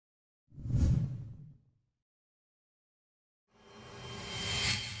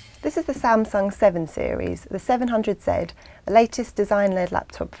This is the Samsung 7 series, the 700Z, the latest design-led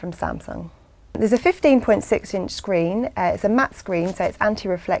laptop from Samsung. There's a 15.6-inch screen. It's a matte screen, so it's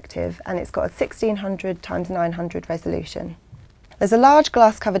anti-reflective, and it's got a 1600 x 900 resolution. There's a large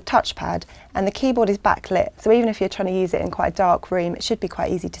glass-covered touchpad, and the keyboard is backlit, so even if you're trying to use it in quite a dark room, it should be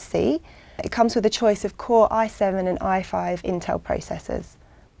quite easy to see. It comes with a choice of Core i7 and i5 Intel processors.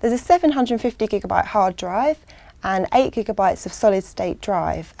 There's a 750GB hard drive and 8GB of solid-state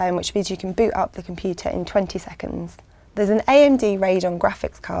drive, which means you can boot up the computer in 20 seconds. There's an AMD Radeon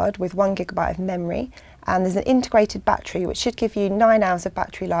graphics card with 1GB of memory, and there's an integrated battery which should give you 9 hours of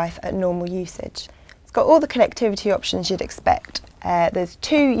battery life at normal usage. It's got all the connectivity options you'd expect. There's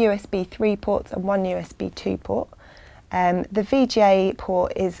 2 USB 3 ports and 1 USB 2 port. The VGA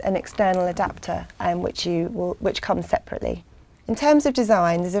port is an external adapter which comes separately. In terms of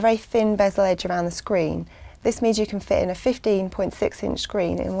design, there's a very thin bezel edge around the screen. This means you can fit in a 15.6-inch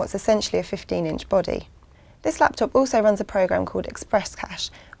screen in what's essentially a 15-inch body. This laptop also runs a program called Express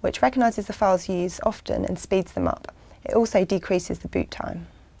Cache, which recognises the files you use often and speeds them up. It also decreases the boot time.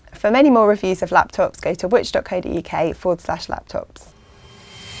 For many more reviews of laptops, go to which.co.uk/laptops.